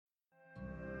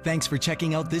Thanks for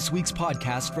checking out this week's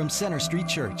podcast from Center Street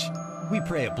Church. We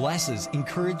pray it blesses,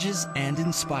 encourages, and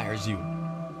inspires you.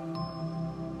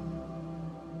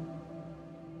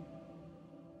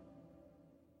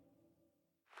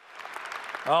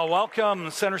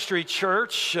 Welcome, Center Street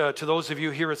Church, to those of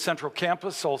you here at Central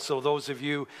Campus, also those of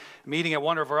you meeting at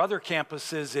one of our other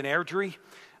campuses in Airdrie,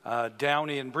 down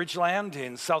in Bridgeland,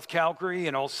 in South Calgary,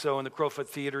 and also in the Crowfoot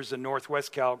Theaters in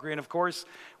Northwest Calgary. And of course,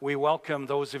 we welcome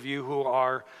those of you who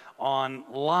are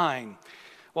online.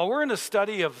 Well, we're in a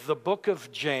study of the book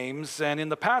of James, and in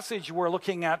the passage we're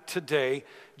looking at today,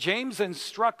 James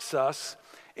instructs us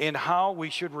in how we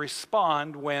should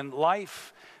respond when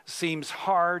life seems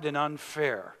hard and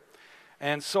unfair.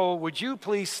 And so would you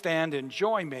please stand and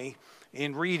join me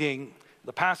in reading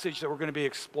the passage that we're going to be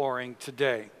exploring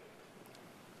today.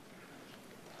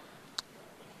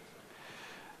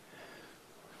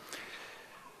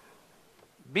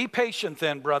 Be patient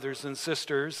then, brothers and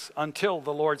sisters, until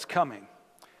the Lord's coming.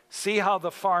 See how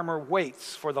the farmer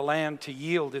waits for the land to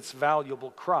yield its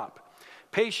valuable crop,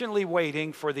 patiently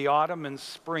waiting for the autumn and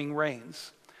spring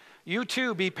rains. You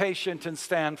too be patient and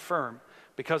stand firm,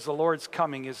 because the Lord's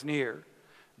coming is near.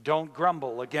 Don't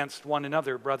grumble against one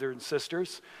another, brothers and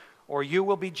sisters, or you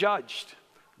will be judged.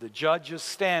 The judge is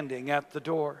standing at the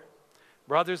door.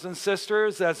 Brothers and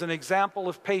sisters, as an example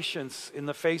of patience in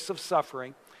the face of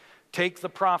suffering, take the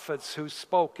prophets who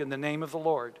spoke in the name of the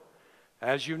Lord.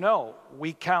 As you know,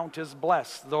 we count as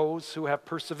blessed those who have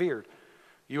persevered.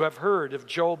 You have heard of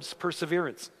Job's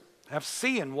perseverance, have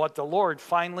seen what the Lord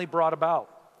finally brought about.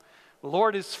 The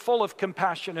Lord is full of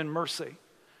compassion and mercy.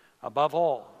 Above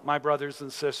all, my brothers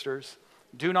and sisters,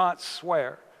 do not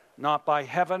swear, not by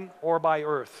heaven or by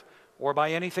earth or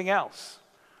by anything else.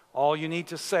 All you need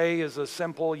to say is a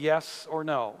simple yes or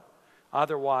no.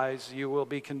 Otherwise, you will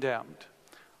be condemned.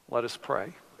 Let us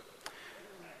pray.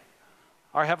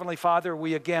 Our Heavenly Father,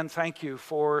 we again thank you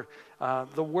for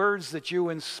the words that you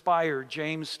inspired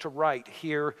James to write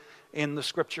here in the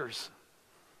Scriptures.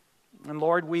 And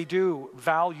Lord, we do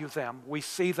value them. We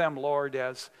see them, Lord,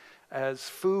 as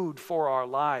food for our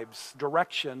lives,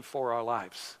 direction for our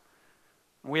lives.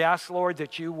 We ask, Lord,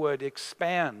 that you would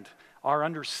expand our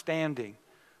understanding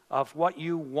of what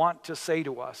you want to say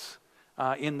to us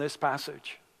in this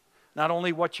passage. Not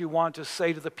only what you want to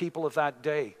say to the people of that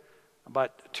day,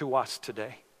 but to us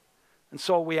today. And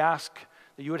so we ask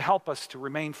that you would help us to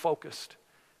remain focused.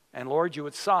 And Lord, you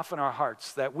would soften our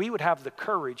hearts, that we would have the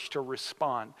courage to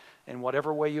respond in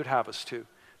whatever way you'd have us to.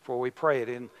 For we pray it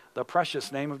in the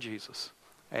precious name of Jesus.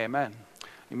 Amen.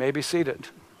 You may be seated.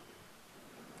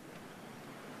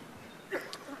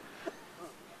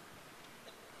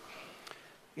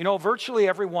 You know, virtually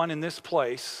everyone in this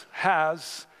place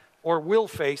has or will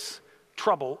face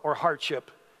trouble or hardship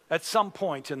at some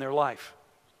point in their life.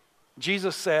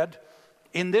 Jesus said,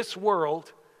 in this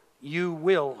world, you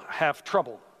will have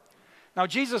trouble. Now,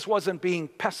 Jesus wasn't being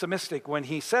pessimistic when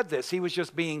he said this. He was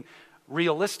just being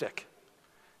realistic.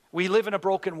 We live in a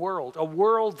broken world, a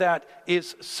world that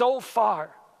is so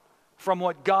far from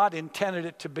what God intended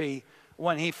it to be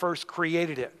when he first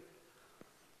created it.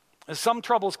 And some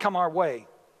troubles come our way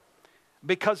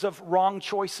because of wrong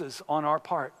choices on our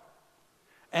part.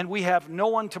 And we have no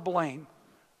one to blame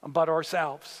but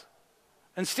ourselves.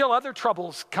 And still other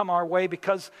troubles come our way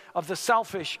because of the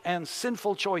selfish and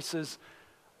sinful choices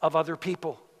of other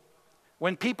people.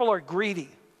 When people are greedy,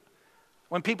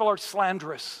 when people are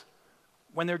slanderous,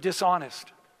 when they're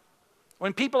dishonest,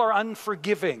 when people are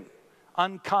unforgiving,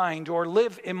 unkind, or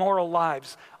live immoral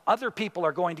lives, other people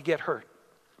are going to get hurt.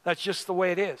 That's just the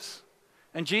way it is.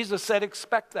 And Jesus said,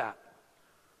 expect that.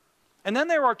 And then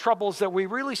there are troubles that we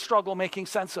really struggle making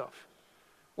sense of,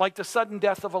 like the sudden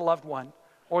death of a loved one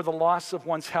or the loss of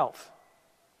one's health.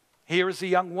 Here is a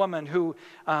young woman who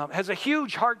has a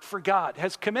huge heart for God,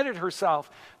 has committed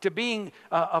herself to being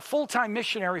a full-time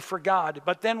missionary for God,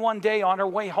 but then one day on her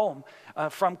way home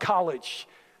from college,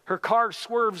 her car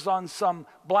swerves on some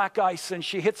black ice and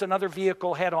she hits another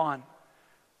vehicle head on.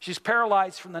 She's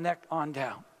paralyzed from the neck on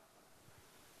down.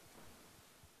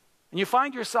 And you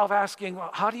find yourself asking,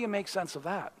 well, how do you make sense of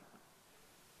that?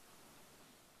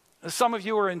 Some of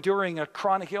you are enduring a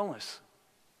chronic illness.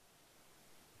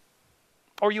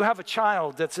 Or you have a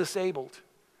child that's disabled.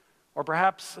 Or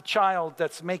perhaps a child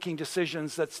that's making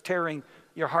decisions that's tearing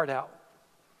your heart out.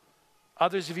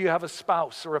 Others of you have a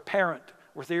spouse or a parent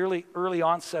with the early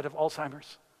onset of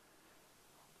Alzheimer's.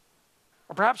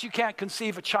 Or perhaps you can't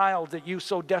conceive a child that you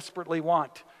so desperately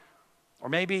want. Or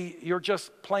maybe you're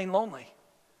just plain lonely.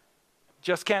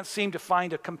 Just can't seem to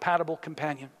find a compatible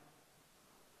companion.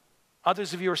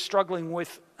 Others of you are struggling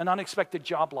with an unexpected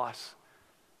job loss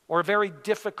or a very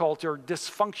difficult or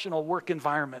dysfunctional work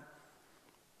environment.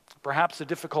 Perhaps a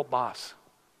difficult boss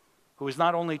who is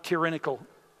not only tyrannical,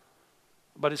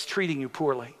 but is treating you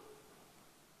poorly.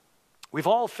 We've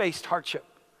all faced hardship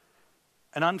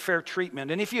and unfair treatment.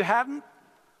 And if you hadn't,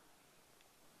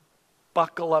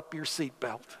 buckle up your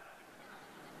seatbelt.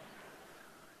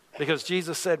 Because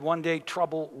Jesus said one day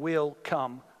trouble will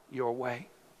come your way.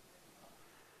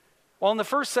 Well, in the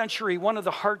first century, one of the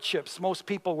hardships most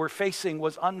people were facing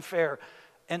was unfair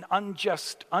and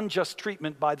unjust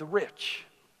treatment by the rich.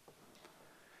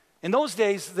 In those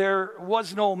days, there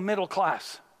was no middle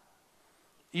class.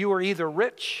 You were either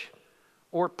rich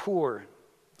or poor,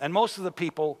 and most of the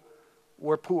people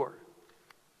were poor.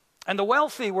 And the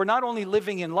wealthy were not only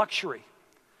living in luxury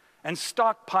and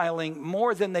stockpiling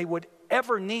more than they would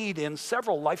ever need in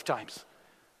several lifetimes,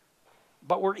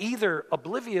 but were either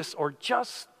oblivious or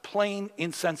just plain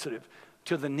insensitive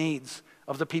to the needs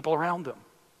of the people around them.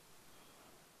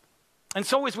 And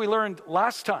so, as we learned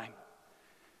last time,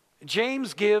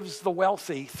 James gives the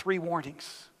wealthy 3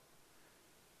 warnings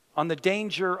on the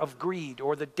danger of greed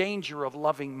or the danger of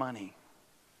loving money.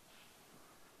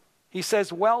 He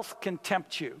says wealth can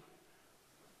tempt you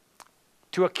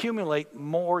to accumulate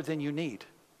more than you need.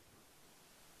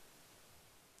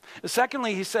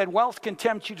 Secondly, he said wealth can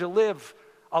tempt you to live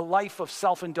a life of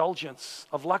self-indulgence,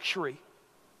 of luxury.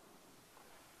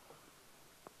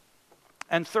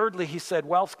 And thirdly, he said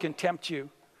wealth can tempt you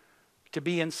to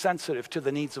be insensitive to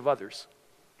the needs of others.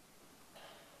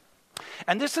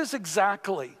 And this is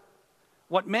exactly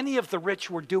what many of the rich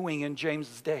were doing in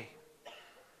James's day.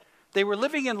 They were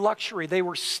living in luxury. They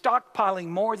were stockpiling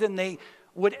more than they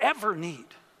would ever need.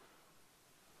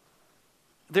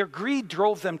 Their greed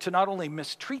drove them to not only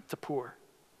mistreat the poor,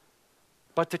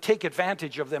 but to take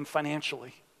advantage of them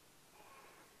financially.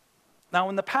 Now,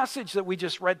 in the passage that we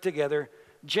just read together,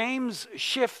 James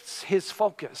shifts his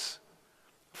focus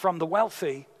from the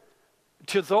wealthy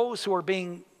to those who are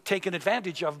being taken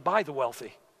advantage of by the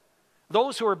wealthy,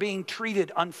 those who are being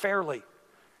treated unfairly,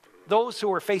 those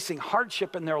who are facing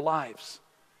hardship in their lives.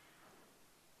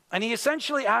 And he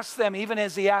essentially asks them, even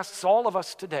as he asks all of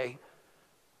us today,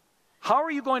 how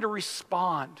are you going to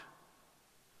respond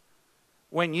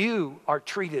when you are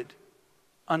treated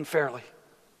unfairly?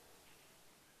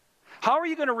 How are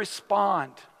you going to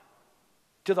respond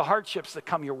to the hardships that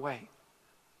come your way,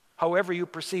 however you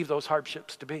perceive those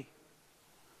hardships to be?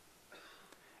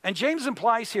 And James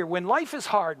implies here, when life is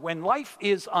hard, when life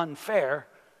is unfair,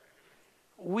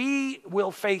 we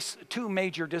will face 2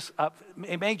 major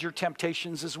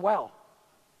temptations as well.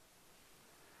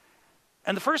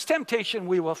 And the first temptation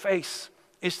we will face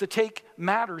is to take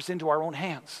matters into our own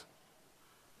hands.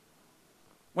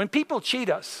 When people cheat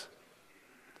us,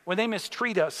 when they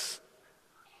mistreat us,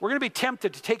 we're going to be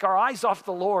tempted to take our eyes off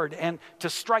the Lord and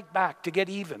to strike back, to get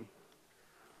even,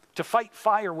 to fight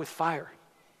fire with fire.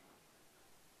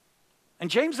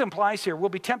 And James implies here we'll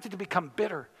be tempted to become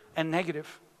bitter and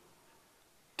negative,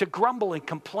 to grumble and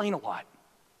complain a lot.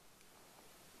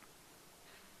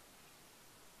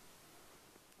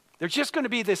 There's just going to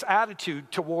be this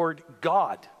attitude toward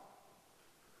God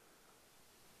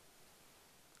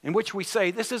in which we say,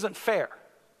 this isn't fair,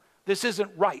 this isn't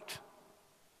right.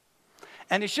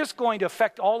 And it's just going to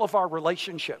affect all of our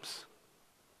relationships.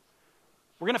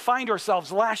 We're going to find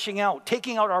ourselves lashing out,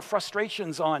 taking out our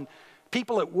frustrations on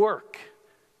people at work,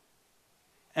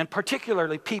 and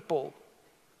particularly people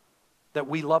that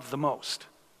we love the most.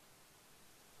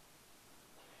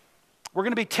 We're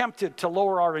going to be tempted to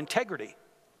lower our integrity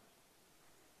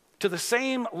to the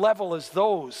same level as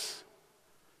those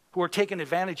who are taking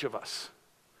advantage of us.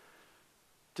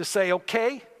 To say,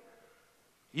 okay,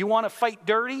 you want to fight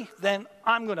dirty? Then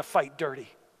I'm going to fight dirty.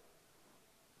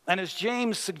 And as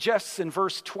James suggests in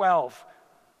verse 12,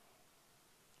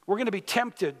 we're going to be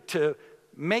tempted to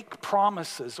make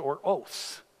promises or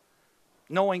oaths,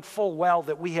 knowing full well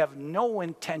that we have no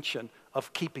intention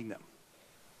of keeping them.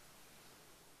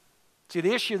 See,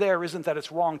 the issue there isn't that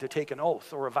it's wrong to take an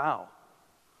oath or a vow.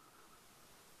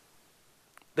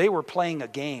 They were playing a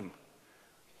game.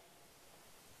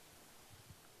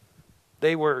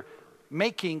 They were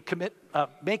making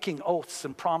oaths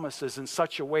and promises in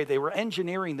such a way, they were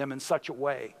engineering them in such a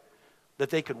way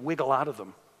that they could wiggle out of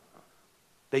them.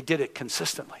 They did it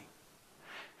consistently.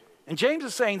 And James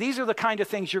is saying these are the kind of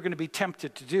things you're going to be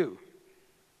tempted to do.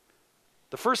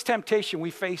 The first temptation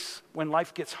we face when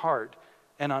life gets hard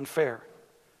and unfair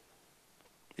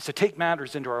is to take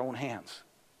matters into our own hands.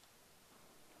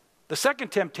 The second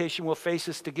temptation we'll face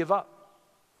is to give up,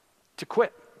 to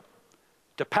quit,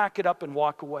 to pack it up and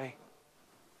walk away.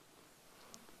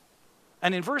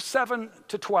 And in verse 7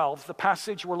 to 12, the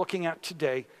passage we're looking at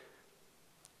today,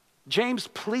 James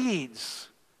pleads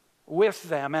with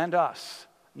them and us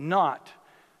not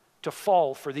to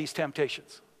fall for these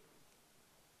temptations.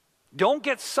 Don't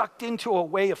get sucked into a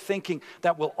way of thinking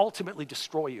that will ultimately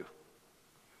destroy you.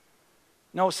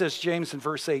 No, says James in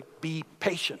verse 8, be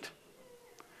patient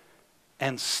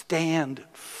and stand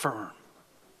firm.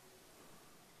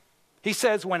 He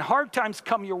says, when hard times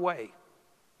come your way,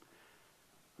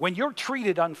 when you're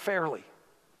treated unfairly,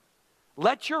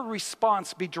 let your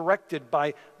response be directed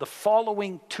by the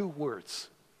following two words: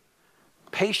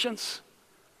 patience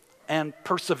and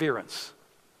perseverance.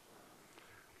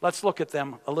 Let's look at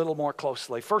them a little more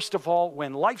closely. First of all,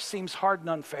 when life seems hard and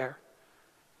unfair,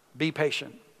 be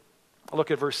patient. Look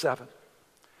at verse 7.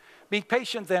 Be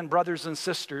patient then, brothers and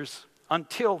sisters,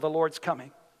 until the Lord's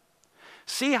coming.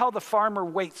 See how the farmer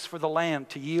waits for the land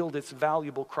to yield its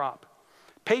valuable crop,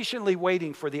 patiently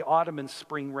waiting for the autumn and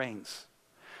spring rains.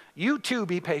 You too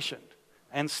be patient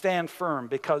and stand firm,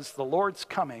 because the Lord's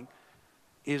coming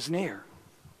is near.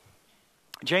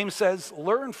 James says,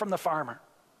 learn from the farmer.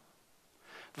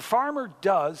 The farmer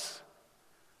does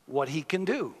what he can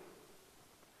do.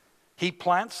 He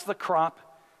plants the crop.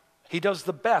 He does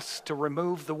the best to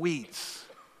remove the weeds.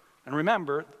 And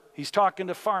remember, he's talking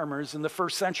to farmers in the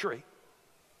first century.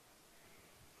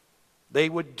 They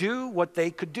would do what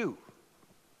they could do.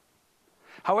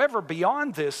 However,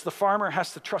 beyond this, the farmer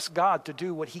has to trust God to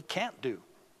do what he can't do.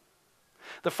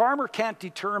 The farmer can't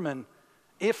determine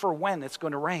if or when it's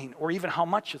going to rain, or even how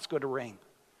much it's going to rain.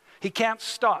 He can't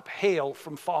stop hail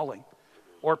from falling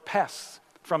or pests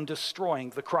from destroying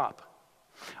the crop.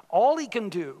 All he can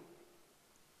do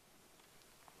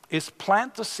is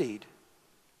plant the seed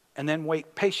and then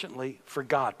wait patiently for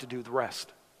God to do the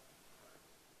rest.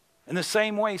 In the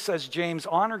same way, says James,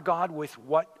 honor God with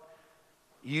what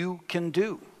you can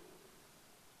do.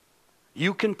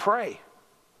 You can pray.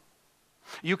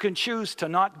 You can choose to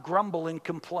not grumble and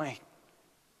complain.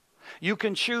 You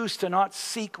can choose to not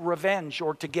seek revenge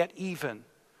or to get even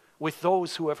with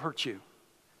those who have hurt you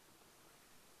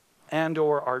and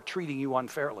or are treating you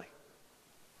unfairly.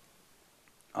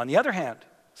 On the other hand,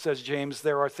 says James,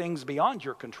 there are things beyond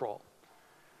your control,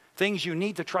 things you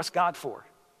need to trust God for,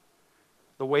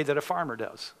 the way that a farmer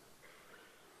does.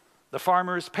 The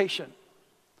farmer is patient,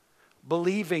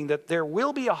 believing that there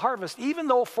will be a harvest, even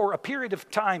though for a period of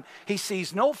time he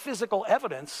sees no physical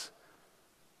evidence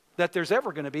that there's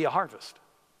ever going to be a harvest.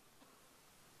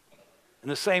 In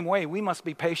the same way, we must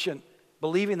be patient,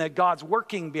 believing that God's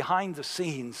working behind the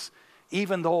scenes,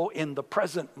 even though in the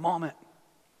present moment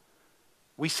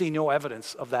we see no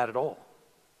evidence of that at all.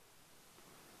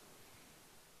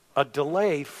 A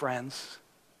delay, friends,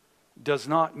 does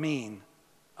not mean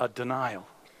a denial.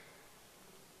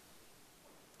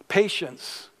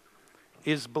 Patience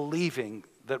is believing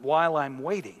that while I'm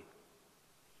waiting,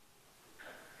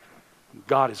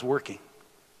 God is working.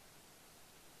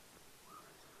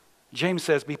 James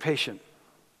says, be patient,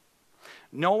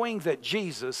 knowing that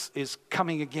Jesus is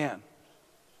coming again,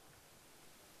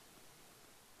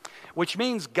 which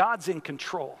means God's in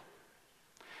control.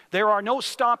 There are no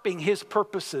stopping his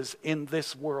purposes in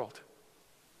this world.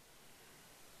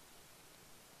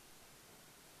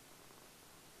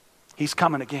 He's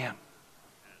coming again.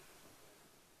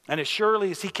 And as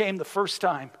surely as he came the first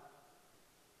time,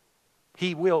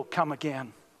 he will come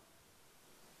again.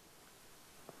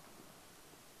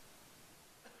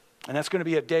 And that's going to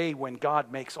be a day when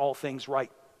God makes all things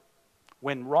right,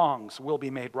 when wrongs will be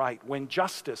made right, when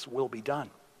justice will be done.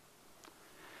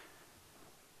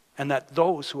 And that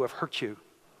those who have hurt you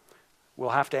will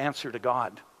have to answer to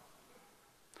God.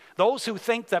 Those who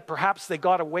think that perhaps they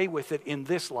got away with it in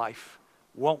this life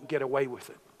won't get away with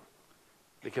it,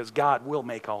 because God will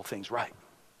make all things right.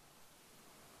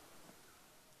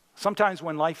 Sometimes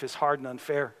when life is hard and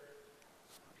unfair,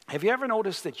 have you ever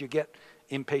noticed that you get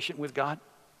impatient with God?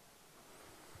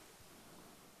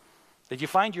 That you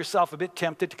find yourself a bit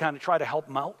tempted to kind of try to help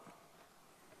him out?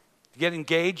 To get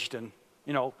engaged and,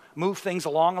 move things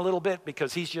along a little bit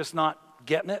because he's just not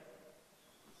getting it?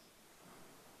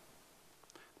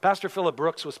 Pastor Philip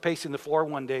Brooks was pacing the floor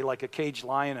one day like a caged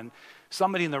lion, and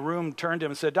somebody in the room turned to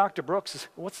him and said, Dr. Brooks,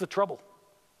 what's the trouble?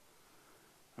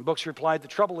 And Brooks replied, the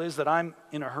trouble is that I'm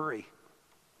in a hurry,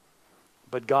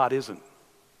 but God isn't. Have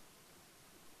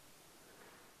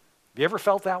you ever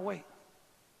felt that way?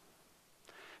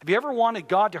 Have you ever wanted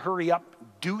God to hurry up,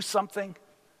 do something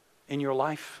in your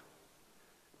life?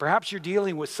 Perhaps you're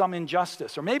dealing with some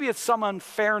injustice, or maybe it's some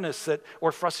unfairness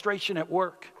or frustration at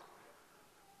work.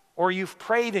 Or you've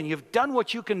prayed and you've done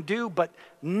what you can do, but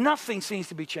nothing seems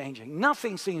to be changing.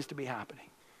 Nothing seems to be happening.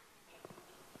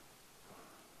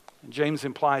 And James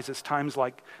implies it's times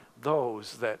like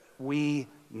those that we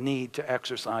need to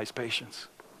exercise patience.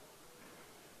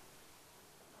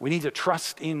 We need to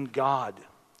trust in God,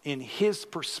 in His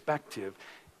perspective,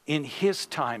 in His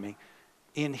timing,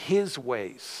 in His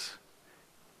ways,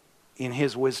 in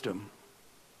His wisdom.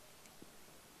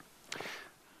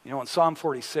 You know, in Psalm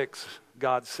 46,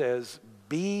 God says,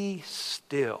 "Be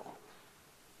still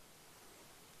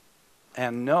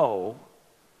and know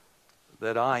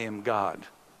that I am God."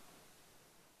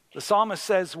 The psalmist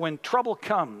says, when trouble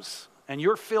comes and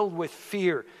you're filled with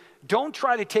fear, don't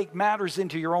try to take matters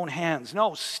into your own hands.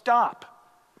 No, stop.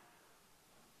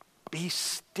 Be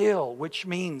still, which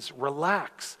means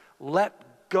relax,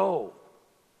 let go.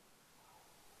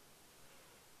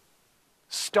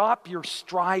 Stop your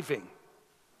striving.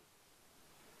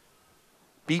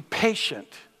 Be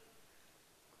patient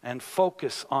and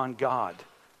focus on God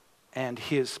and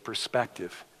His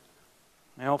perspective.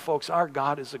 You know, folks, our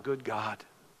God is a good God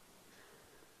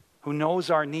who knows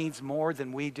our needs more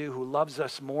than we do, who loves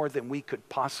us more than we could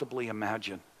possibly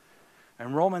imagine.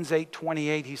 In Romans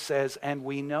 8:28, he says, "And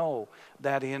we know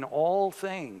that in all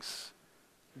things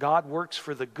God works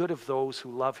for the good of those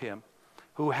who love Him,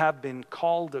 who have been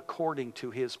called according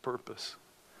to His purpose."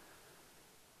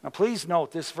 Now, please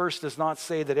note, this verse does not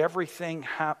say that everything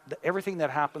that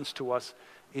happens to us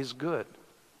is good.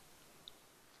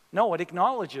 No, it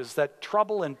acknowledges that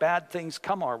trouble and bad things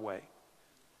come our way.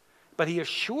 But he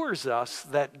assures us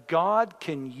that God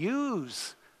can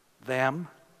use them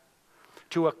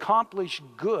to accomplish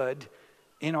good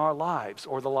in our lives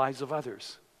or the lives of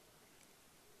others.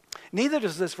 Neither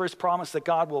does this verse promise that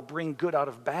God will bring good out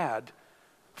of bad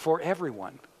for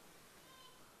everyone.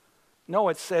 No,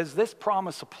 it says this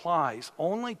promise applies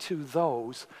only to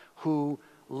those who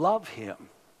love Him.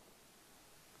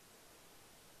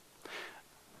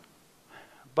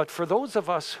 But for those of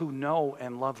us who know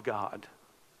and love God,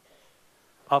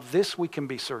 of this we can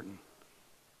be certain.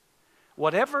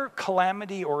 Whatever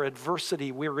calamity or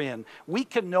adversity we're in, we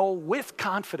can know with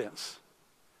confidence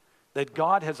that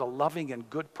God has a loving and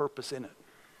good purpose in it.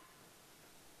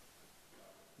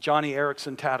 Johnny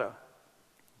Erickson Tata,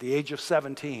 at the age of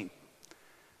 17,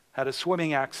 had a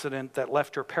swimming accident that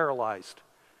left her paralyzed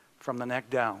from the neck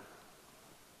down.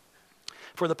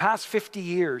 For the past 50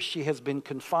 years, she has been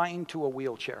confined to a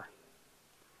wheelchair.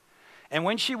 And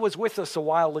when she was with us a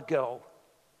while ago,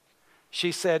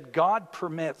 she said, God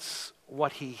permits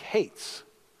what He hates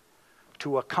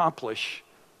to accomplish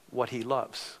what He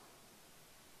loves.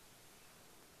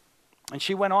 And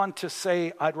she went on to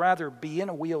say, I'd rather be in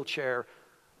a wheelchair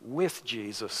with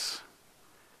Jesus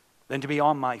than to be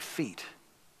on my feet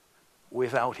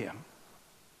without Him.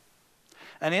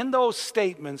 And in those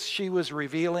statements, she was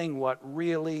revealing what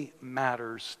really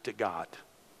matters to God: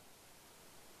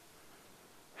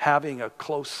 having a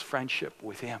close friendship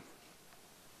with Him.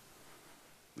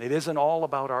 It isn't all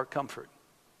about our comfort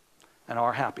and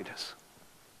our happiness.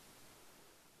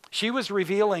 She was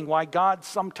revealing why God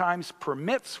sometimes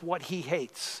permits what He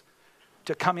hates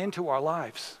to come into our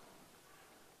lives.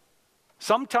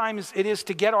 Sometimes it is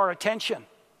to get our attention,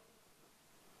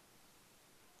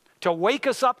 to wake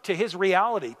us up to His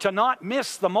reality, to not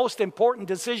miss the most important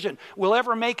decision we'll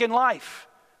ever make in life,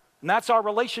 and that's our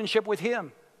relationship with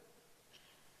Him.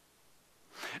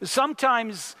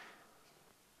 Sometimes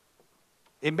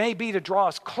it may be to draw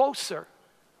us closer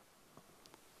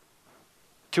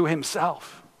to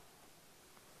Himself.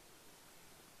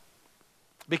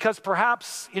 Because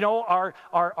perhaps,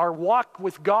 our walk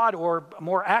with God, or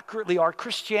more accurately, our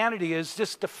Christianity, is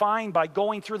just defined by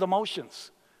going through the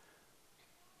motions.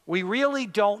 We really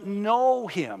don't know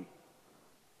Him.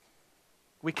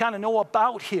 We kind of know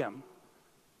about Him.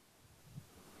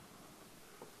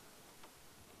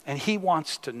 And He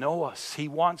wants to know us. He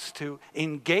wants to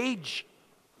engage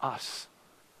us.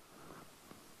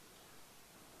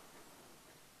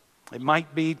 It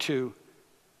might be to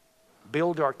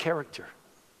build our character.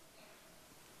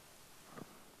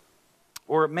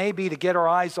 Or it may be to get our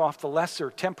eyes off the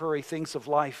lesser, temporary things of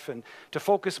life and to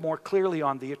focus more clearly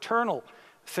on the eternal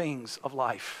things of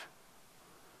life.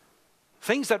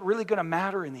 Things that are really going to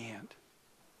matter in the end.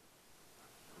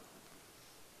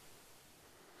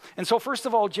 And so first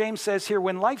of all, James says here,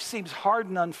 when life seems hard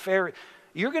and unfair,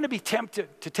 you're going to be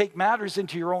tempted to take matters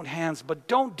into your own hands, but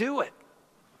don't do it.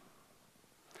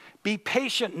 Be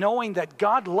patient, knowing that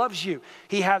God loves you.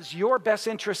 He has your best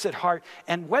interests at heart,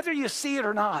 and whether you see it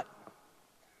or not,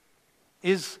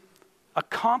 is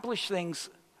accomplishing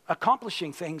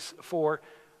things for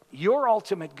your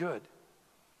ultimate good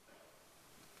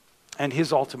and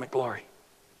His ultimate glory.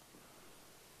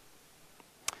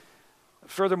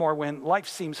 Furthermore, when life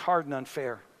seems hard and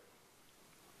unfair,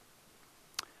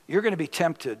 you're going to be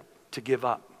tempted to give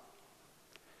up.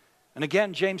 And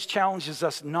again, James challenges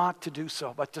us not to do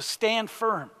so, but to stand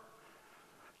firm,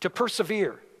 to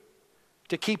persevere,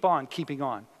 to keep on keeping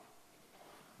on.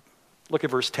 Look at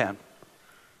verse 10.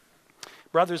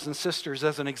 Brothers and sisters,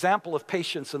 as an example of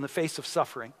patience in the face of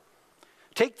suffering,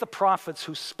 take the prophets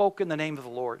who spoke in the name of the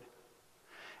Lord.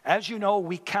 As you know,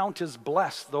 we count as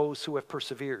blessed those who have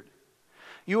persevered.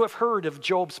 You have heard of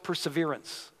Job's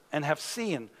perseverance and have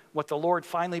seen what the Lord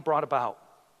finally brought about.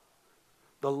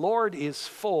 The Lord is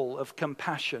full of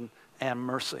compassion and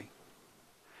mercy.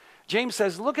 James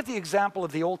says, look at the example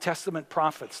of the Old Testament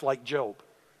prophets like Job,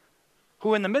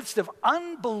 who in the midst of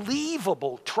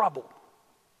unbelievable trouble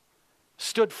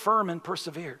stood firm and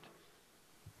persevered.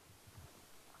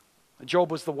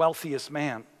 Job was the wealthiest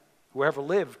man who ever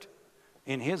lived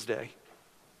in his day,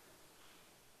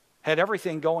 had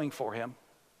everything going for him.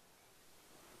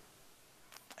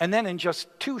 And then in just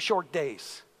 2 short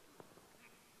days,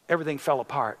 everything fell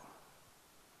apart.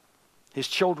 His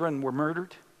children were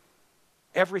murdered.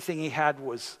 Everything he had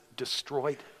was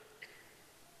destroyed.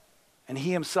 And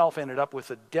he himself ended up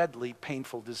with a deadly,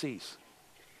 painful disease.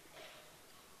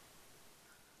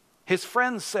 His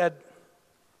friends said,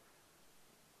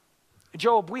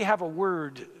 Job, we have a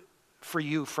word for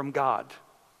you from God.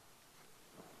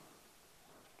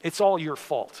 It's all your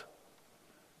fault.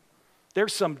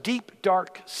 There's some deep,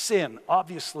 dark sin,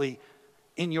 obviously,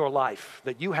 in your life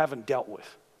that you haven't dealt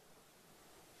with.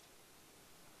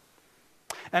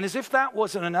 And as if that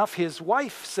wasn't enough, his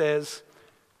wife says,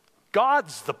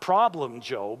 God's the problem,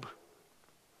 Job.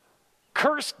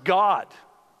 Curse God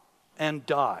and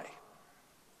die.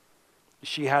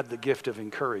 She had the gift of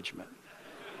encouragement.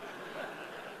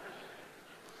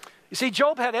 You see,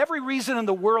 Job had every reason in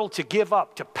the world to give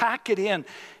up, to pack it in,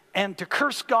 and to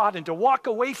curse God and to walk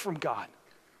away from God.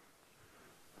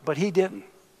 But he didn't.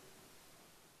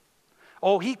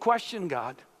 Oh, he questioned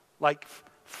God like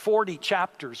 40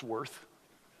 chapters worth.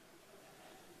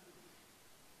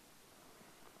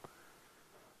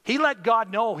 He let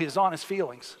God know his honest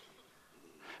feelings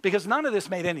because none of this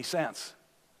made any sense.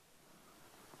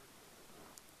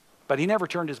 But he never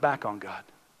turned his back on God.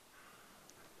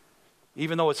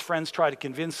 Even though his friends tried to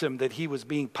convince him that he was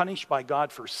being punished by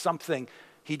God for something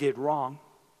he did wrong.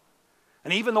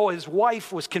 And even though his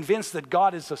wife was convinced that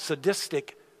God is a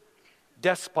sadistic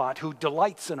despot who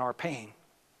delights in our pain,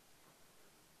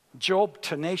 Job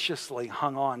tenaciously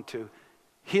hung on to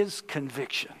his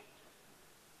conviction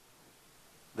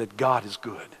that God is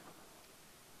good.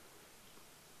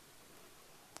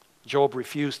 Job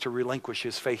refused to relinquish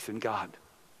his faith in God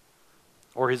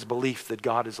or his belief that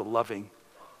God is a loving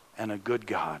and a good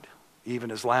God.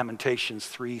 Even as Lamentations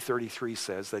 3:33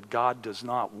 says that God does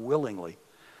not willingly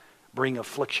bring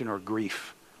affliction or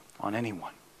grief on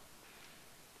anyone.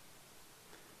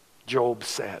 Job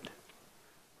said,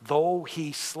 though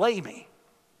he slay me,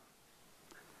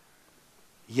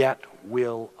 yet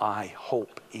will I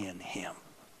hope in him.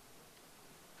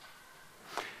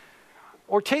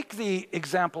 Or take the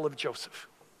example of Joseph.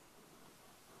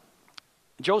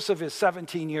 Joseph is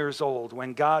 17 years old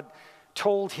when God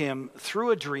told him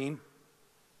through a dream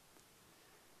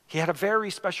he had a very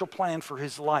special plan for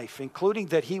his life, including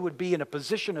that he would be in a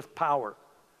position of power,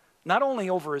 not only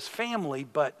over his family,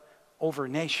 but over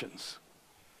nations.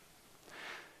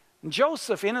 And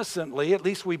Joseph innocently, at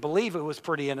least we believe it was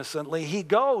pretty innocently, he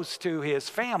goes to his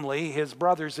family, his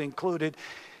brothers included,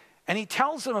 and he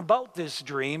tells them about this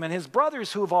dream. And his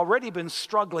brothers, who have already been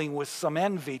struggling with some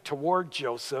envy toward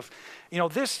Joseph,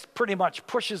 this pretty much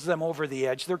pushes them over the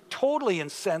edge. They're totally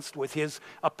incensed with his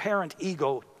apparent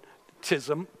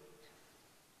egotism,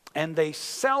 and they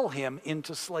sell him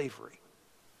into slavery.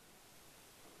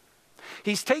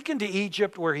 He's taken to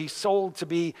Egypt, where he's sold to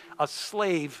be a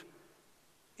slave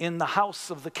in the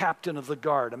house of the captain of the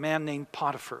guard, a man named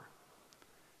Potiphar.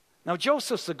 Now,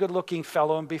 Joseph's a good-looking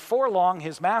fellow, and before long,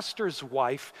 his master's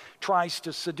wife tries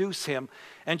to seduce him.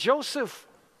 And Joseph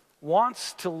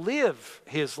wants to live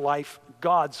his life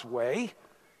God's way,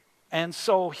 and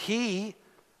so he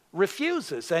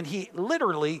refuses, and he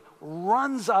literally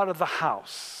runs out of the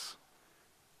house.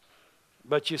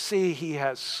 But you see, he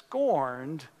has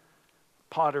scorned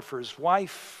Potiphar's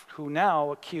wife, who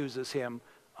now accuses him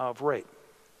of rape.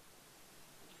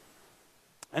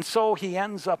 And so he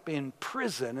ends up in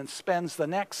prison and spends the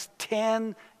next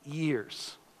 10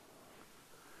 years,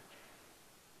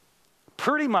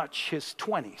 pretty much his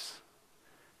 20s,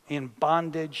 in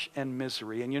bondage and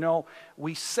misery. And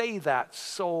we say that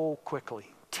so quickly,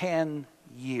 10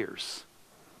 years.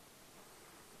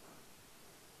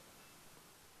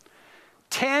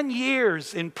 10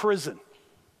 years in prison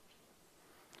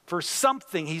for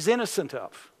something he's innocent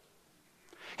of.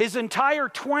 His entire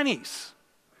 20s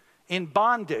in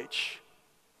bondage.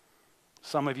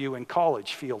 Some of you in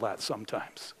college feel that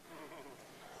sometimes.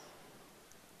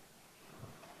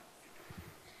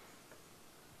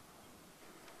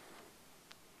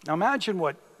 Now imagine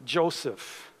what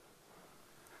Joseph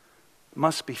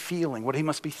must be feeling, what he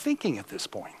must be thinking at this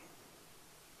point.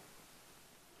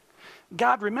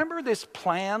 God, remember this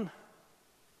plan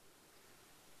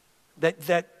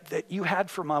that you had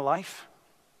for my life?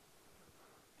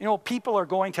 You know, people are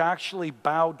going to actually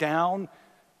bow down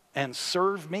and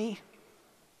serve me.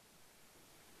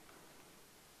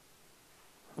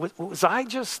 Did I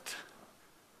just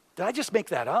make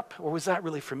that up, or was that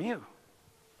really from you?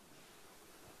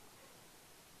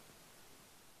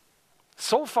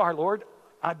 So far, Lord,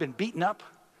 I've been beaten up,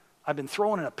 I've been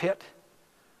thrown in a pit,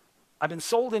 I've been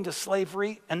sold into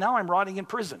slavery, and now I'm rotting in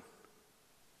prison.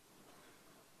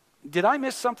 Did I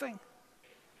miss something?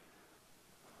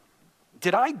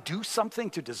 Did I do something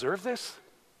to deserve this?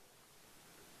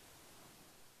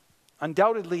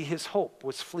 Undoubtedly, his hope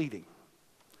was fleeting.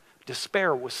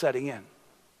 Despair was setting in.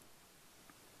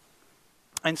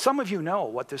 And some of you know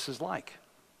what this is like.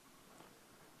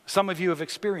 Some of you have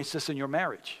experienced this in your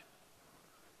marriage.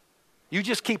 You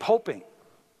just keep hoping.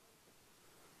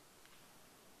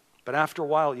 But after a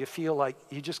while, you feel like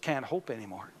you just can't hope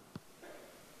anymore.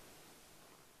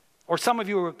 Or some of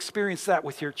you have experienced that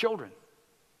with your children.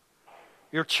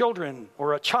 Your children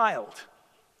or a child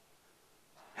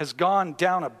has gone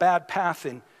down a bad path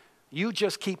and you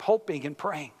just keep hoping and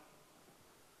praying.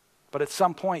 But at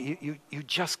some point, you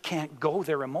just can't go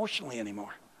there emotionally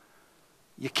anymore.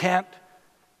 You can't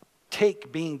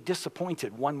take being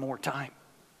disappointed one more time.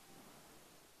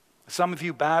 Some of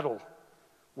you battle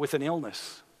with an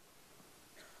illness.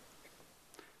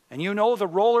 And you know the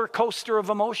roller coaster of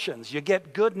emotions. You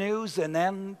get good news and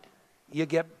then you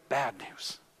get bad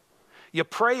news. You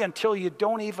pray until you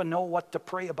don't even know what to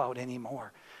pray about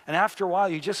anymore. And after a while,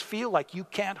 you just feel like you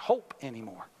can't hope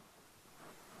anymore.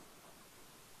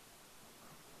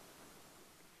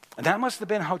 And that must have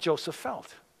been how Joseph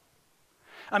felt.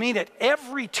 I mean, at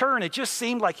every turn, it just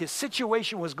seemed like his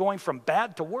situation was going from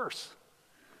bad to worse.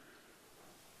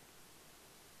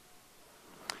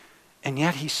 And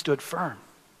yet he stood firm.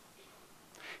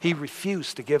 He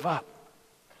refused to give up.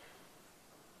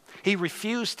 He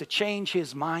refused to change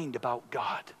his mind about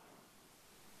God.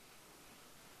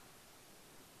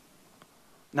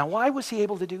 Now, why was he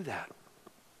able to do that?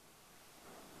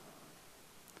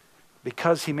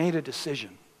 Because he made a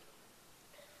decision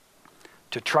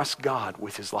to trust God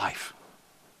with his life.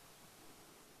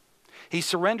 He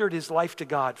surrendered his life to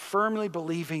God, firmly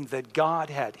believing that God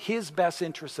had his best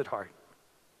interests at heart,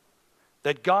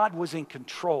 that God was in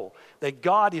control, that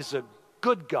God is a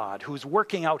good God who's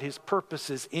working out his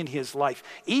purposes in his life,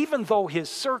 even though his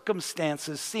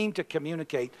circumstances seem to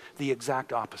communicate the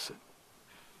exact opposite.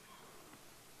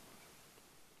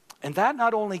 And that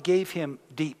not only gave him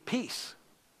deep peace,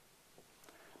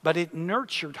 but it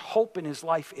nurtured hope in his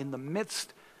life in the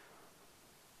midst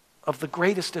of the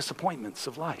greatest disappointments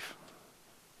of life.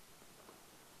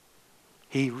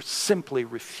 He simply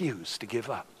refused to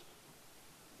give up.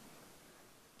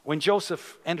 When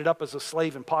Joseph ended up as a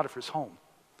slave in Potiphar's home,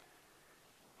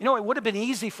 you know, it would have been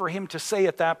easy for him to say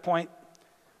at that point,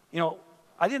 you know,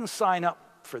 I didn't sign up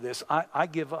for this. I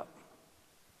give up.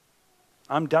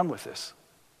 I'm done with this.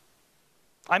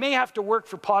 I may have to work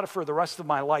for Potiphar the rest of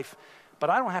my life,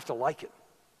 but I don't have to like it.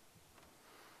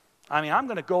 I mean, I'm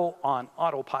going to go on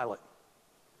autopilot.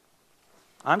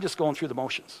 I'm just going through the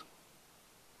motions.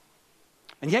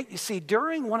 And yet, you see,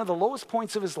 during one of the lowest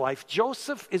points of his life,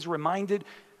 Joseph is reminded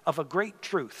of a great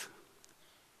truth,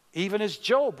 even as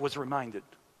Job was reminded.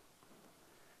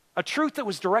 A truth that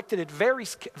was directed at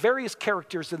various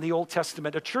characters in the Old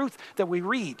Testament, a truth that we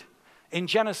read in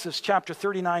Genesis chapter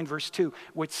 39, verse 2,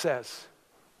 which says,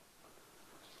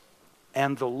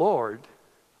 "And the Lord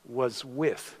was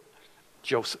with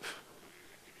Joseph."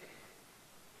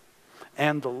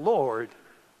 And the Lord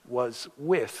was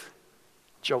with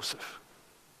Joseph.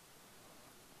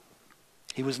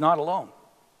 He was not alone.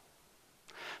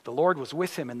 The Lord was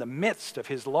with him in the midst of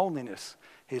his loneliness,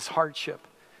 his hardship,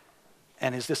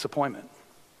 and his disappointment.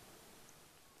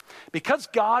 Because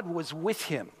God was with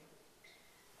him,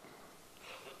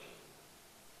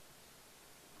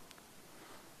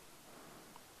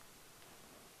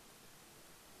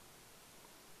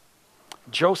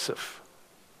 Joseph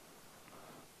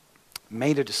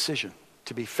made a decision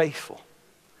to be faithful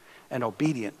and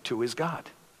obedient to his God.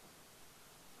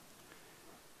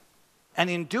 And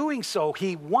in doing so,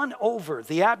 he won over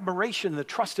the admiration and the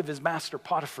trust of his master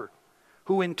Potiphar,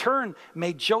 who in turn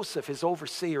made Joseph his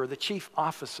overseer, the chief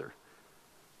officer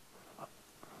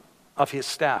of his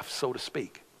staff, so to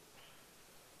speak.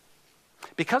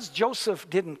 Because Joseph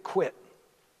didn't quit,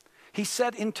 he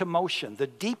set into motion the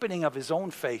deepening of his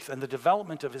own faith and the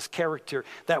development of his character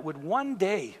that would one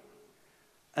day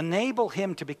enable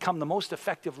him to become the most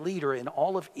effective leader in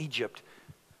all of Egypt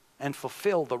and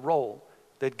fulfill the role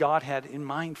that God had in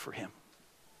mind for him.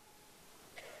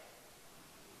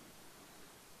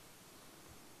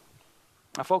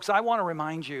 Now, folks, I want to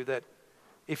remind you that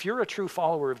if you're a true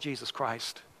follower of Jesus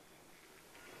Christ,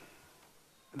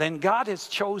 then God has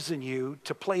chosen you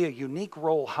to play a unique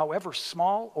role, however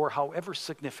small or however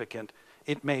significant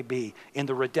it may be, in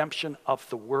the redemption of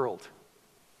the world.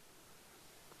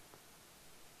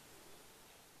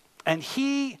 And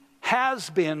he has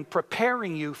been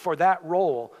preparing you for that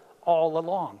role all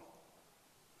along.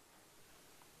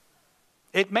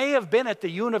 It may have been at the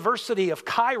University of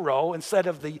Cairo instead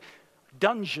of the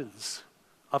dungeons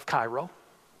of Cairo,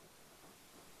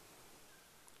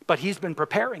 but he's been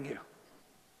preparing you.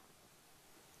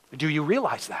 Do you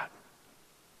realize that?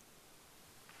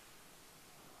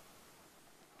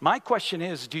 My question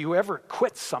is, do you ever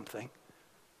quit something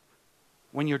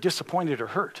when you're disappointed or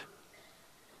hurt?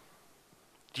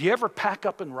 Do you ever pack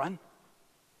up and run?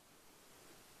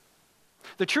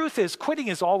 The truth is, quitting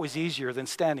is always easier than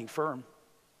standing firm.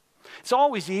 It's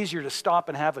always easier to stop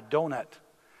and have a donut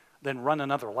than run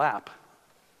another lap.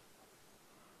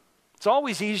 It's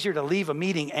always easier to leave a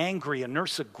meeting angry and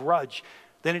nurse a grudge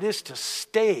than it is to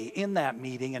stay in that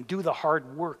meeting and do the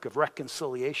hard work of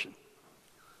reconciliation.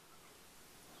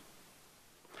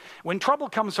 When trouble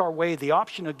comes our way, the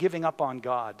option of giving up on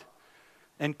God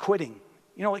and quitting,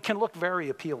 it can look very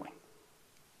appealing.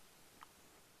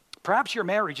 Perhaps your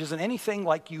marriage isn't anything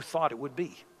like you thought it would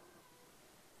be.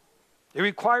 It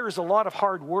requires a lot of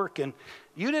hard work, and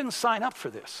you didn't sign up for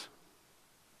this.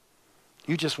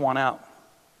 You just want out.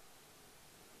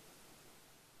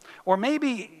 Or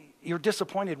maybe you're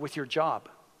disappointed with your job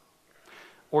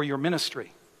or your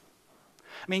ministry.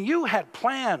 You had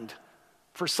planned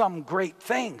for some great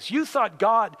things. You thought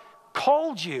God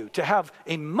called you to have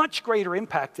a much greater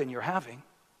impact than you're having.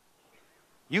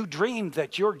 You dreamed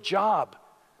that your job,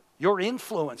 your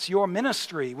influence, your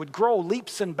ministry would grow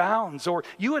leaps and bounds, or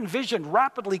you envisioned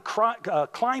rapidly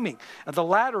climbing the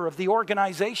ladder of the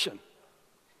organization.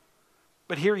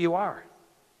 But here you are.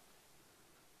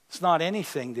 It's not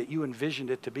anything that you envisioned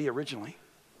it to be originally.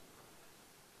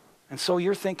 And so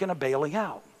you're thinking of bailing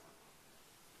out.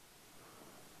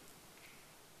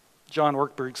 John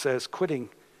Ortberg says, quitting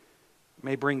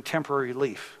may bring temporary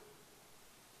relief.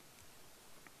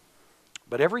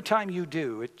 But every time you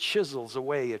do, it chisels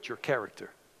away at your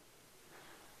character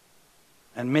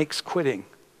and makes quitting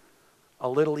a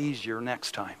little easier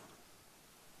next time.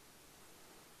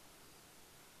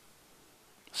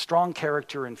 Strong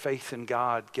character and faith in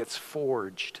God gets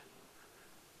forged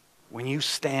when you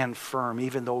stand firm,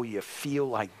 even though you feel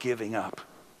like giving up.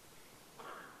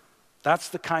 That's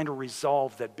the kind of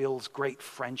resolve that builds great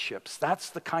friendships. That's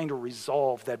the kind of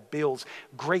resolve that builds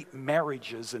great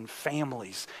marriages and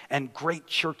families and great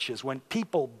churches. When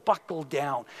people buckle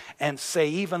down and say,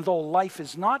 even though life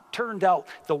has not turned out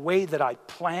the way that I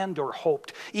planned or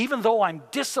hoped, even though I'm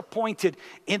disappointed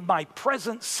in my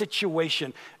present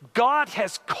situation, God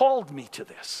has called me to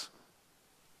this.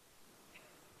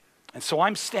 And so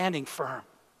I'm standing firm.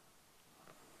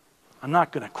 I'm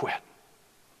not going to quit.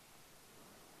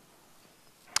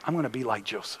 I'm going to be like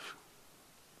Joseph.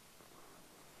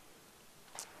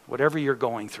 Whatever you're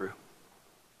going through,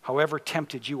 however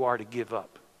tempted you are to give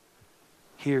up,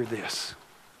 hear this: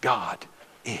 God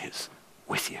is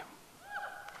with you.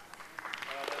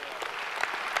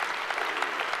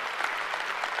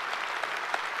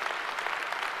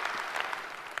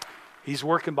 He's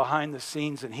working behind the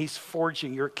scenes, and he's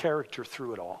forging your character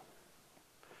through it all.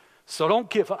 So don't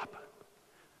give up.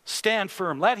 Stand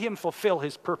firm. Let him fulfill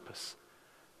his purpose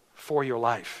for your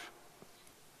life.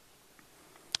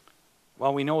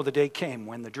 Well, we know the day came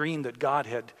when the dream that God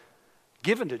had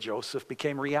given to Joseph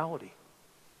became reality.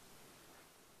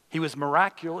 He was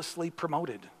miraculously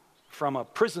promoted from a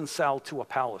prison cell to a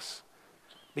palace,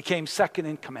 became second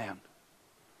in command.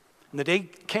 And the day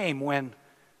came when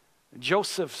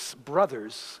Joseph's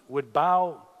brothers would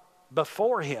bow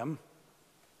before him,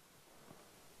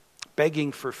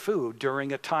 begging for food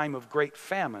during a time of great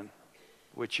famine,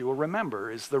 which you will remember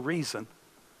is the reason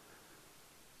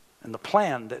and the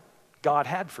plan that God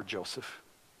had for Joseph.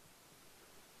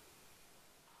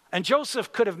 And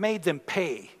Joseph could have made them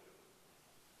pay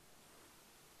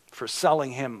for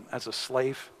selling him as a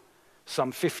slave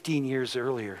some 15 years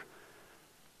earlier.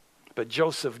 But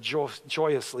Joseph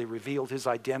joyously revealed his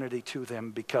identity to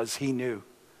them because he knew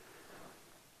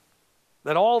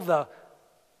That all the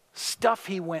stuff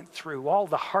he went through, all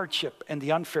the hardship and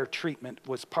the unfair treatment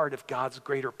was part of God's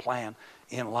greater plan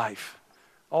in life.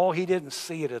 Oh, he didn't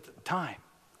see it at the time.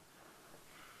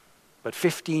 But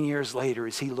 15 years later,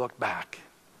 as he looked back,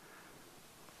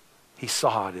 he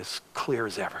saw it as clear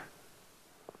as ever.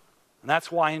 And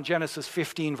that's why in Genesis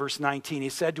 15, verse 19, he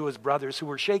said to his brothers who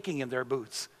were shaking in their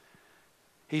boots,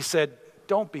 he said,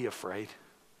 "Don't be afraid.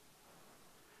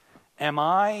 Am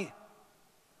I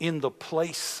in the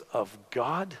place of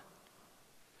God?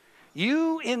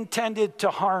 You intended to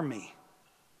harm me,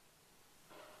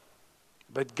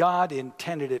 but God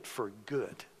intended it for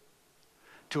good,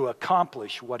 to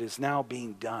accomplish what is now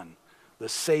being done, the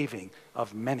saving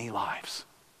of many lives."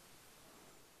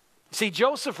 See,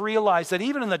 Joseph realized that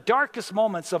even in the darkest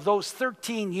moments of those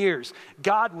 13 years,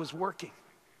 God was working.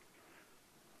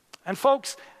 And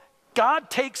folks, God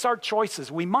takes our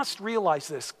choices. We must realize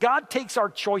this. God takes our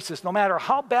choices, no matter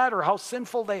how bad or how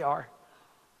sinful they are.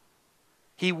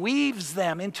 He weaves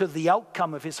them into the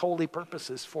outcome of his holy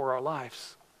purposes for our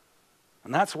lives.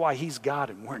 And that's why he's God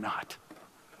and we're not.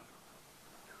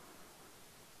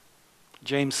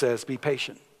 James says, be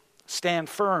patient, stand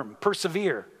firm,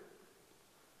 persevere,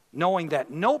 knowing that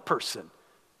no person,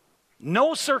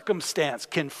 no circumstance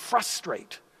can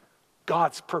frustrate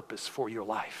God's purpose for your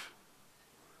life.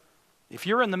 If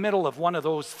you're in the middle of one of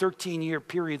those 13-year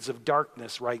periods of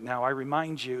darkness right now, I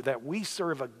remind you that we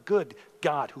serve a good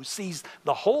God who sees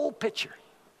the whole picture.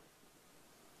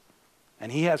 And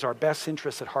he has our best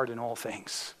interests at heart in all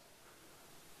things.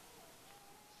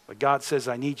 But God says,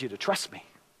 I need you to trust me.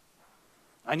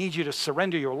 I need you to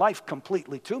surrender your life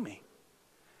completely to me.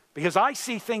 Because I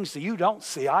see things that you don't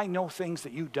see. I know things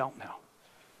that you don't know.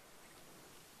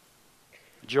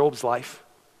 Job's life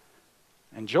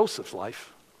and Joseph's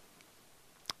life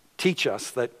teach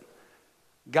us that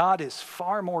God is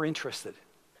far more interested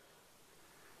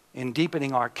in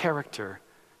deepening our character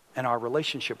and our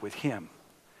relationship with him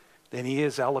than he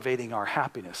is elevating our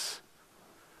happiness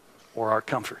or our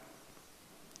comfort.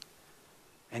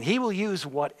 And he will use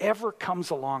whatever comes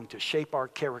along to shape our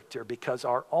character, because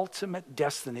our ultimate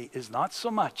destiny is not so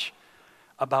much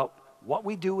about what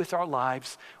we do with our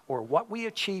lives or what we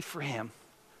achieve for him,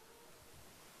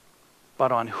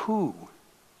 but on who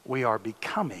we are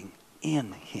becoming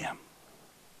in him.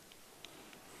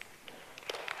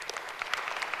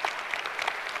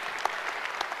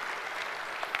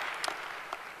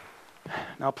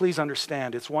 Now, please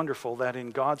understand, it's wonderful that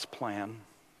in God's plan,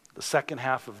 the second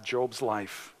half of Job's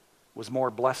life was more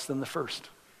blessed than the first.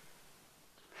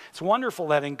 It's wonderful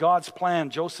that in God's plan,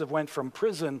 Joseph went from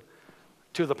prison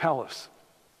to the palace.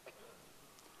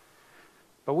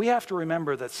 But we have to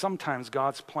remember that sometimes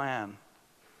God's plan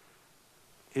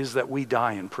is that we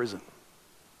die in prison.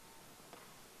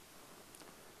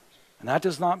 And that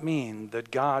does not mean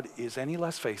that God is any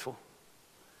less faithful.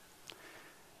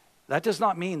 That does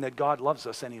not mean that God loves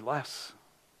us any less.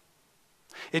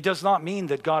 It does not mean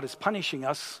that God is punishing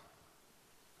us.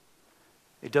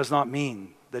 It does not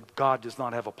mean that God does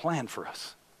not have a plan for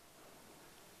us.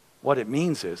 What it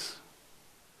means is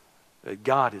that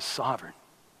God is sovereign.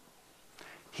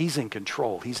 He's in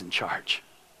control. He's in charge.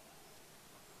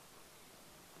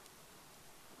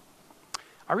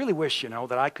 I really wish,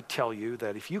 that I could tell you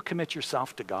that if you commit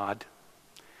yourself to God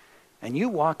and you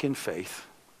walk in faith,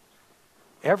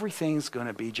 everything's going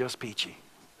to be just peachy.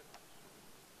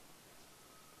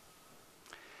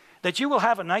 That you will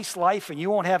have a nice life and you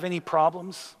won't have any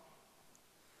problems.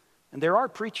 And there are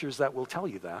preachers that will tell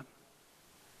you that.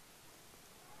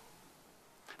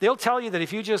 They'll tell you that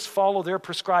if you just follow their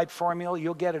prescribed formula,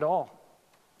 you'll get it all.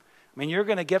 I mean, you're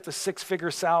going to get the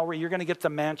 6-figure salary, you're going to get the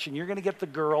mansion, you're going to get the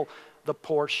girl, the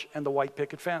Porsche, and the white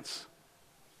picket fence.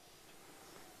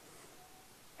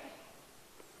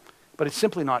 But it's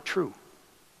simply not true.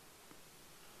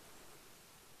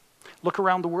 Look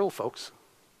around the world, folks.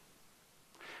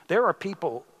 There are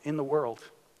people in the world,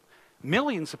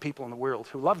 millions of people in the world,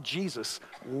 who love Jesus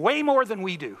way more than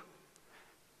we do.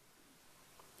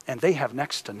 And they have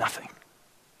next to nothing.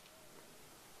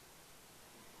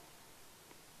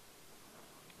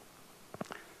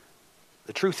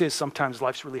 The truth is, sometimes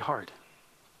life's really hard.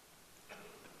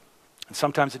 And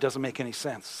sometimes it doesn't make any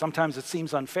sense. Sometimes it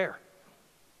seems unfair.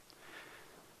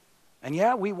 And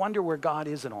yeah, we wonder where God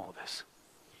is in all of this.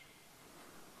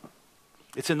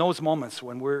 It's in those moments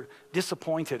when we're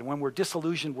disappointed, when we're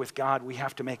disillusioned with God, we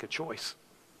have to make a choice.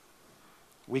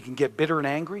 We can get bitter and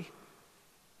angry.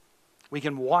 We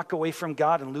can walk away from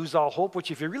God and lose all hope,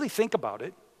 which, if you really think about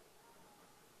it,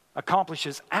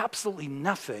 accomplishes absolutely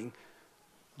nothing,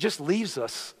 just leaves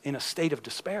us in a state of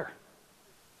despair.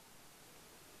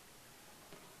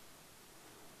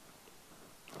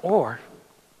 Or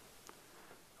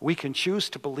we can choose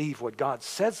to believe what God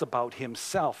says about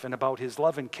himself and about his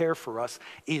love and care for us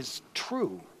is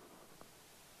true,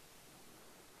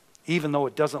 even though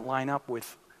it doesn't line up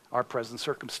with our present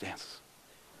circumstances.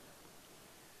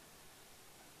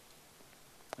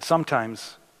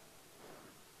 Sometimes,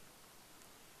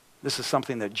 this is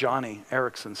something that Johnny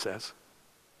Erickson says,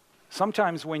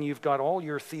 sometimes when you've got all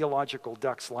your theological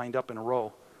ducks lined up in a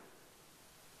row,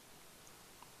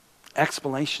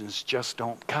 explanations just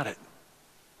don't cut it.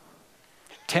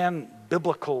 10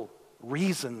 biblical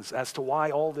reasons as to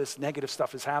why all this negative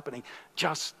stuff is happening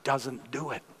just doesn't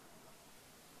do it.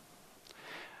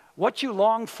 What you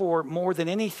long for more than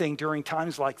anything during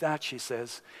times like that, she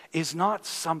says, is not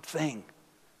something,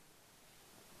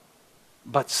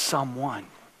 but someone.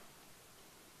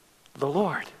 The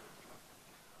Lord.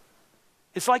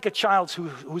 It's like a child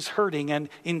who's hurting and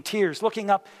in tears, looking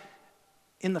up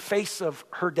in the face of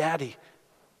her daddy.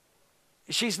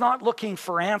 She's not looking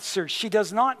for answers. She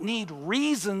does not need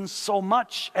reasons so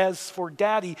much as for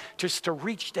daddy just to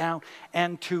reach down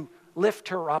and to lift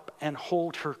her up and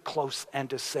hold her close and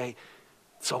to say,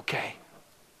 it's okay.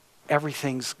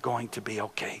 Everything's going to be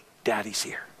okay. Daddy's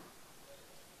here.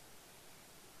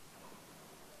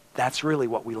 That's really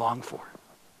what we long for.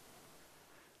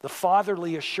 The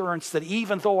fatherly assurance that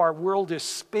even though our world is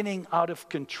spinning out of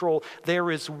control,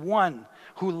 there is one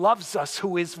who loves us,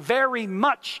 who is very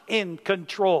much in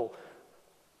control.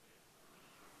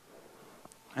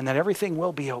 And that everything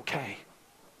will be okay.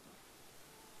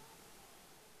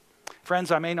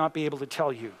 Friends, I may not be able to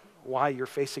tell you why you're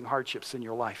facing hardships in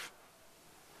your life.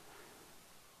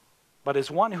 But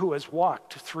as one who has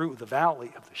walked through the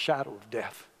valley of the shadow of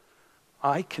death,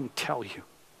 I can tell you,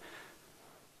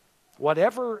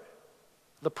 whatever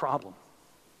the problem,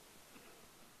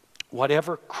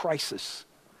 whatever crisis,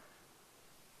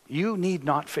 you need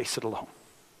not face it alone.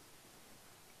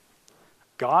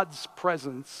 God's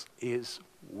presence is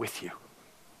with you.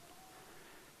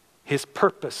 His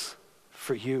purpose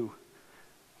for you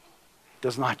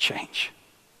does not change.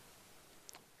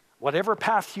 Whatever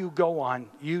path you go on,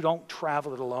 you don't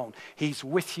travel it alone. He's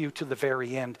with you to the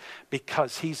very end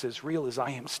because he's as real as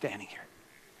I am standing here.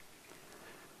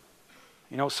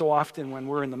 You know, so often when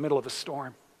we're in the middle of a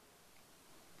storm,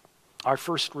 our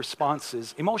first response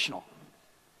is emotional.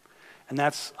 And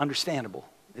that's understandable.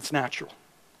 It's natural.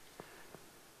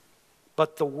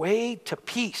 But the way to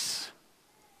peace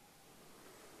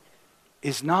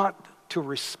is not to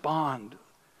respond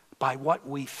by what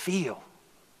we feel.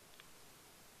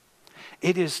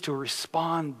 It is to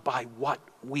respond by what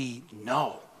we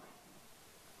know.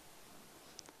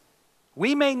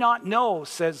 We may not know,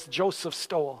 says Joseph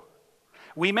Stowell,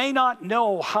 we may not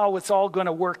know how it's all going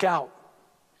to work out,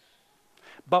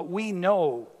 but we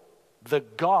know the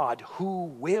God who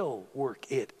will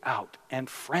work it out. And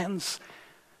friends,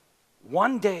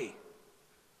 one day,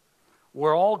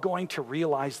 we're all going to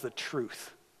realize the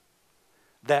truth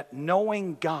that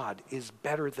knowing God is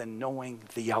better than knowing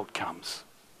the outcomes.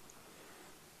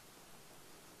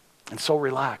 And so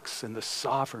relax in the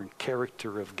sovereign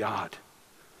character of God.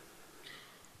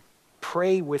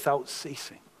 Pray without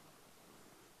ceasing.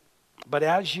 But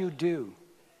as you do,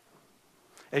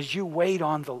 as you wait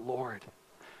on the Lord,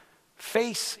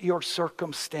 face your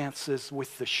circumstances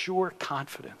with the sure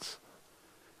confidence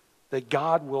that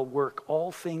God will work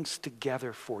all things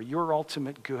together for your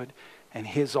ultimate good and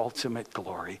his ultimate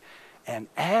glory. And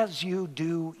as you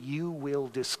do, you will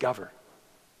discover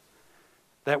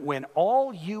that when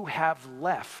all you have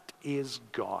left is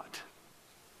God,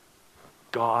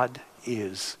 God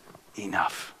is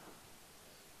enough.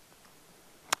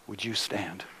 Would you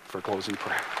stand for closing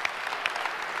prayer?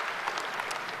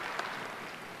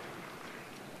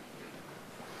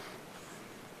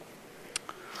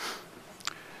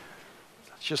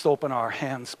 Let's just open our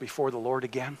hands before the Lord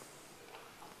again.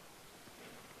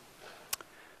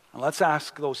 And let's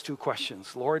ask those two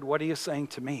questions. Lord, what are you saying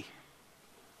to me?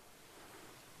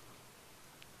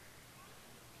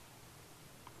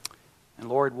 And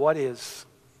Lord, what is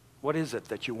it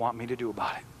that you want me to do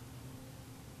about it?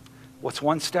 What's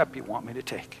one step you want me to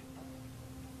take?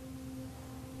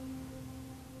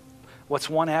 What's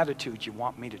one attitude you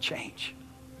want me to change?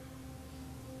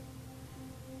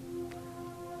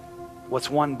 What's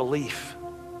one belief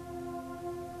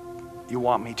you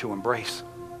want me to embrace?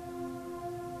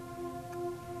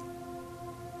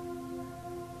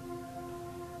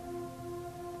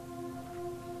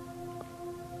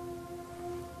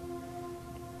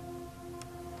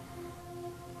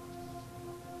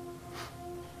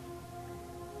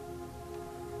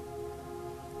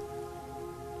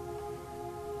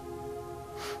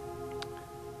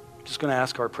 going to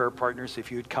ask our prayer partners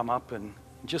if you'd come up and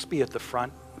just be at the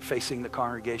front facing the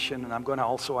congregation. And I'm going to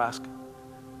also ask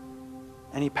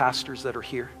any pastors that are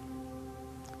here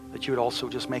that you would also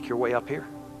just make your way up here.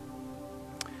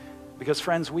 Because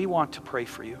friends, we want to pray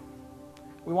for you.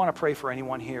 We want to pray for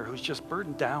anyone here who's just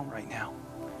burdened down right now.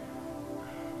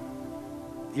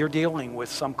 You're dealing with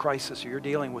some crisis, or you're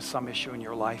dealing with some issue in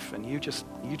your life, and you just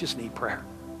need prayer.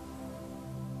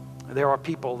 There are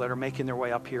people that are making their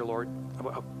way up here, Lord,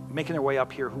 making their way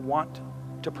up here who want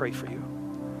to pray for you.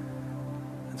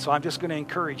 And so I'm just going to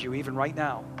encourage you, even right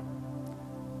now,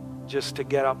 just to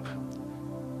get up,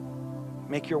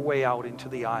 make your way out into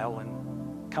the aisle,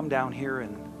 and come down here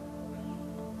and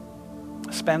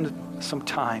spend some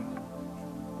time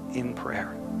in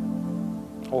prayer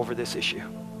over this issue.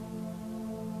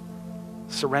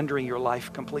 Surrendering your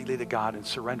life completely to God and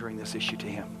surrendering this issue to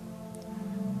Him.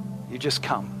 You just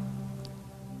come.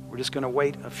 We're just going to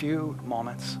wait a few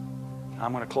moments.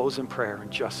 I'm going to close in prayer in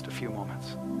just a few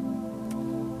moments.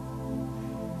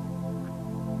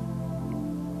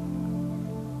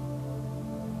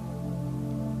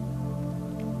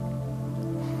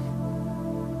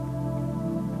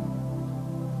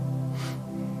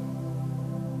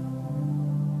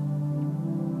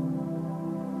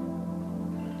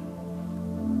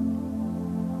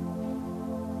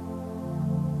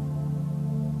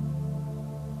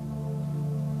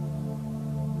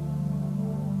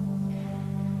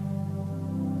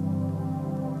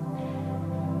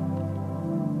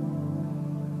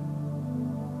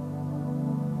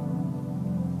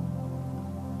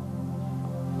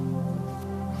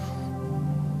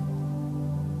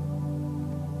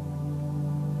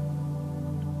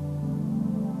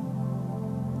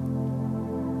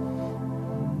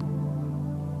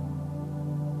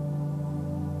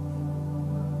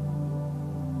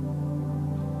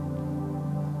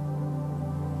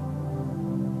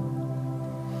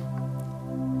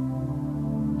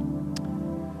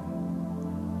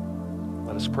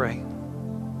 Let us pray.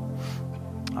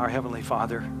 Our Heavenly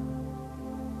Father,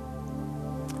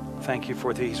 thank you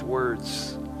for these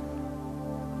words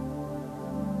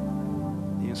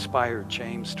you inspired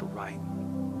James to write.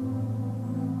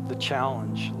 The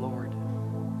challenge, Lord,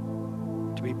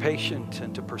 to be patient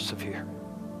and to persevere,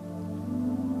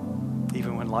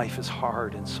 even when life is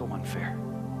hard and so unfair.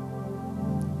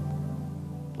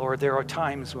 Lord, there are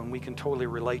times when we can totally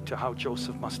relate to how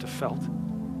Joseph must have felt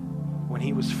when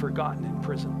he was forgotten in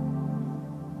prison.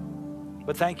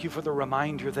 But thank you for the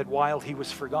reminder that while he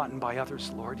was forgotten by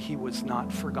others, Lord, he was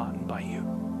not forgotten by you.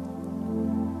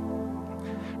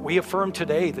 We affirm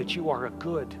today that you are a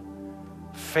good,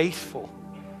 faithful,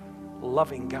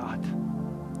 loving God.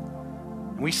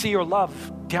 And we see your love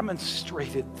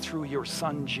demonstrated through your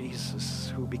Son,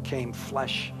 Jesus, who became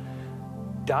flesh,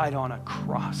 died on a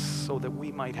cross so that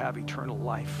we might have eternal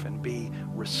life and be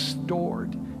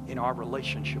restored in our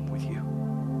relationship with you.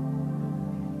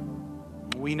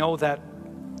 We know that,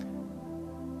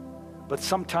 but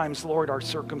sometimes, Lord, our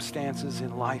circumstances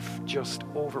in life just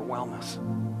overwhelm us.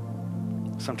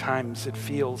 Sometimes it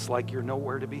feels like you're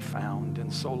nowhere to be found.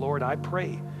 And so, Lord, I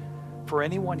pray for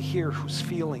anyone here who's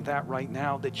feeling that right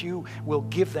now, that you will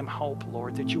give them hope,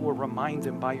 Lord, that you will remind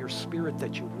them by your Spirit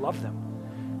that you love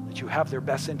them, that you have their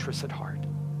best interests at heart,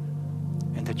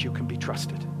 and that you can be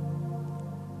trusted.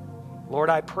 Lord,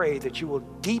 I pray that you will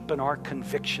deepen our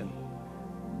conviction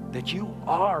that you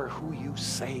are who you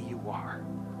say you are,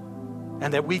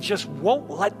 and that we just won't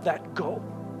let that go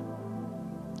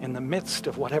in the midst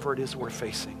of whatever it is we're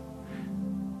facing.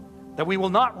 That we will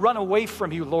not run away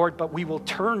from you, Lord, but we will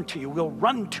turn to you, we'll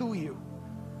run to you.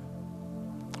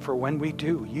 For when we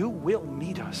do, you will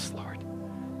meet us, Lord,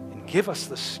 and give us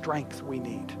the strength we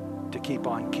need to keep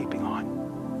on keeping on.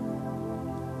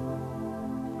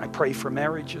 I pray for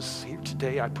marriages here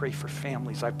today. I pray for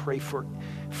families. I pray for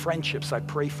friendships. I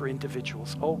pray for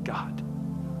individuals. Oh God,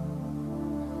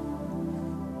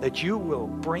 that you will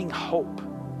bring hope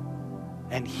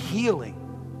and healing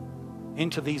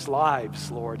into these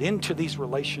lives, Lord, into these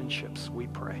relationships, we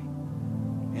pray.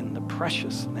 In the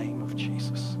precious name of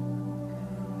Jesus.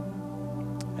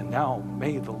 And now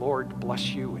may the Lord bless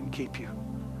you and keep you.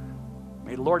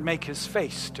 May the Lord make his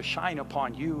face to shine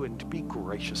upon you and to be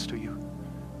gracious to you.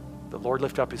 The Lord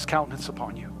lift up his countenance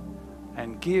upon you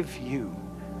and give you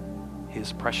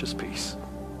his precious peace.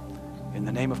 In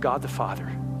the name of God the Father,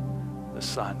 the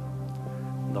Son,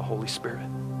 and the Holy Spirit.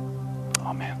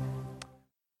 Amen.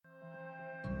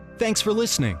 Thanks for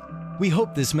listening. We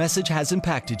hope this message has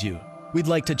impacted you. We'd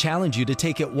like to challenge you to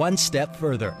take it one step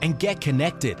further and get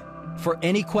connected. For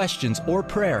any questions or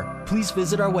prayer, please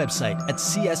visit our website at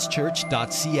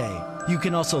cschurch.ca. You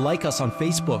can also like us on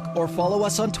Facebook or follow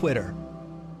us on Twitter.